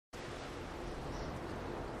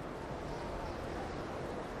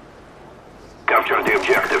Capture the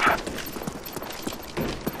objective.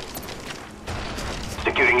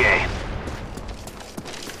 Securing A.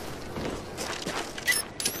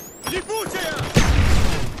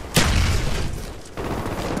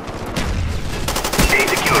 A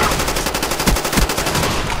secure.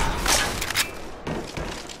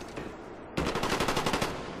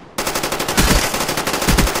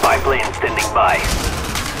 Spy plane standing by.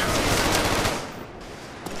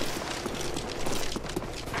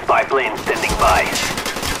 Spy plane standing by.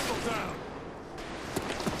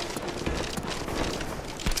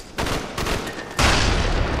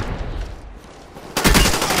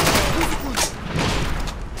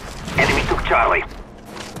 Enemy took Charlie.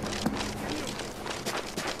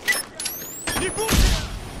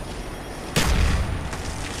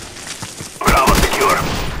 Bravo secure.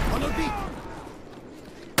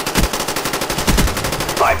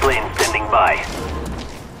 Spy plane standing by.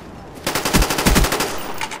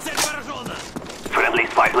 Friendly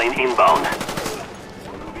spy plane inbound.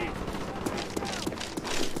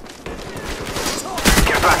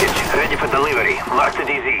 Care package ready for delivery. Mark the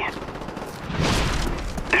DZ.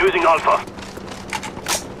 Losing Alpha.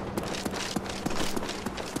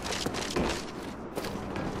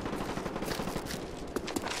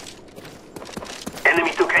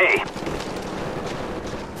 Enemy took A.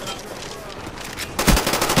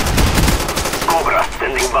 Cobra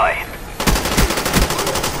standing by.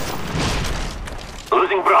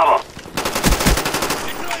 Losing Bravo.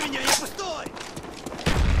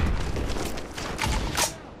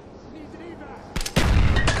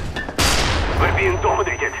 We're being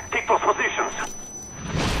dominated. Take those positions.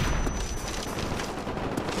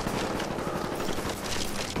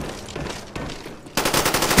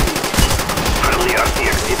 Friendly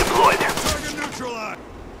RCXD deployed.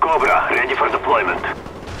 Cobra ready for deployment.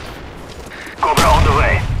 Cobra on the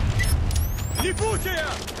way.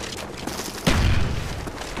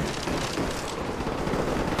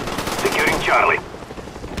 Securing Charlie.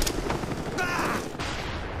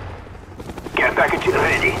 Care package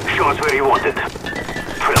ready. Show us where you want it.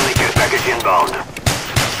 Friendly care package inbound.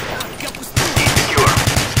 D secure.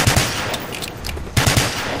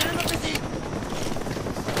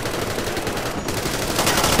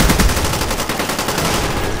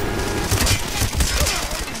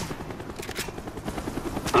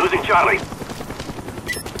 Losing Charlie.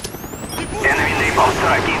 Enemy napalm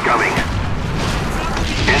strike incoming.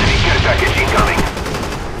 Enemy care package incoming.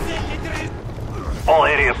 All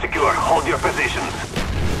areas secure. Hold your positions.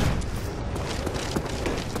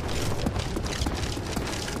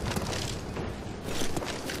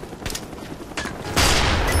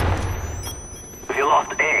 We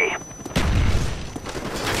lost A.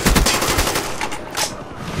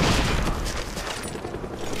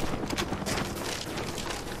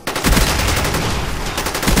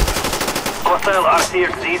 Hostile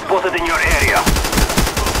RCXD spotted in your area.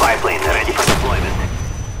 Spy plane ready for deployment.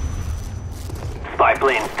 Spy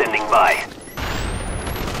plane standing by.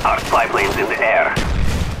 Our spy plane's in the air.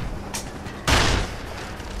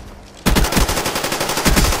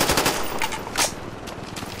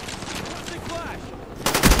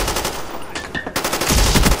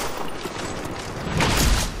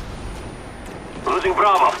 Losing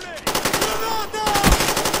Bravo.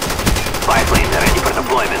 Spy plane ready for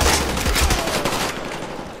deployment.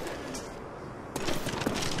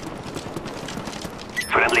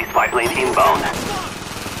 Friendly spy plane inbound.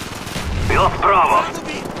 We lost Bravo.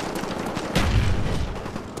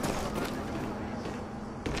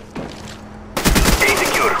 A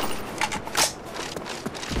secure.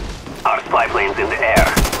 Our spy plane's in the air.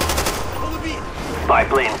 Spy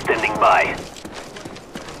plane standing by.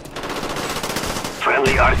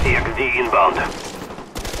 Friendly RCXD inbound.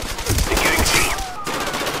 Securing C.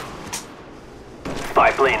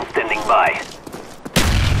 Spy plane standing by.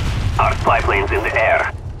 Our spy plane's in the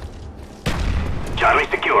air. Charlie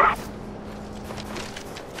secure.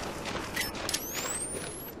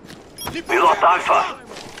 We lost Alpha.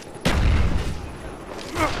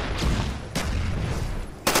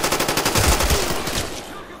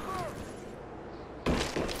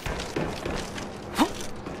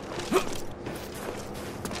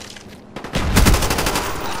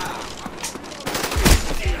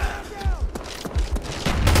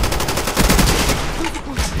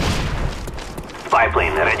 Spy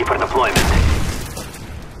plane ready for deployment.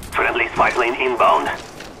 Friendly spy plane inbound.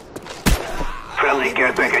 Friendly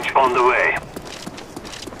care package on the way.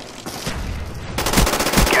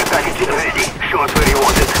 Care package ready. Show us where you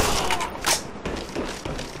want it.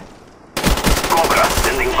 Cobra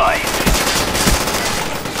standing by.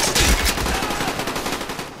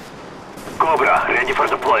 Cobra ready for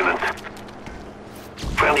deployment.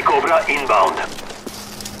 Friendly Cobra inbound.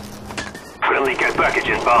 Friendly care package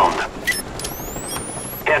inbound.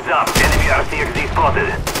 Heads up, enemy RCXD spotted.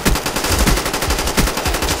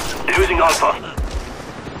 Losing Alpha.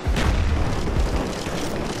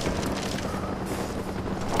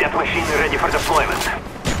 Death machine ready for deployment.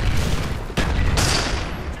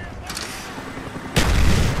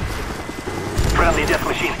 Friendly death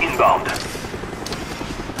machine inbound.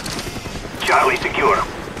 Charlie secure.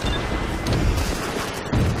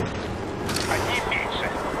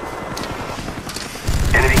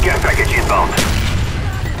 Enemy care package inbound.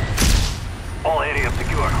 All areas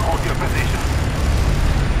secure. Hold your position.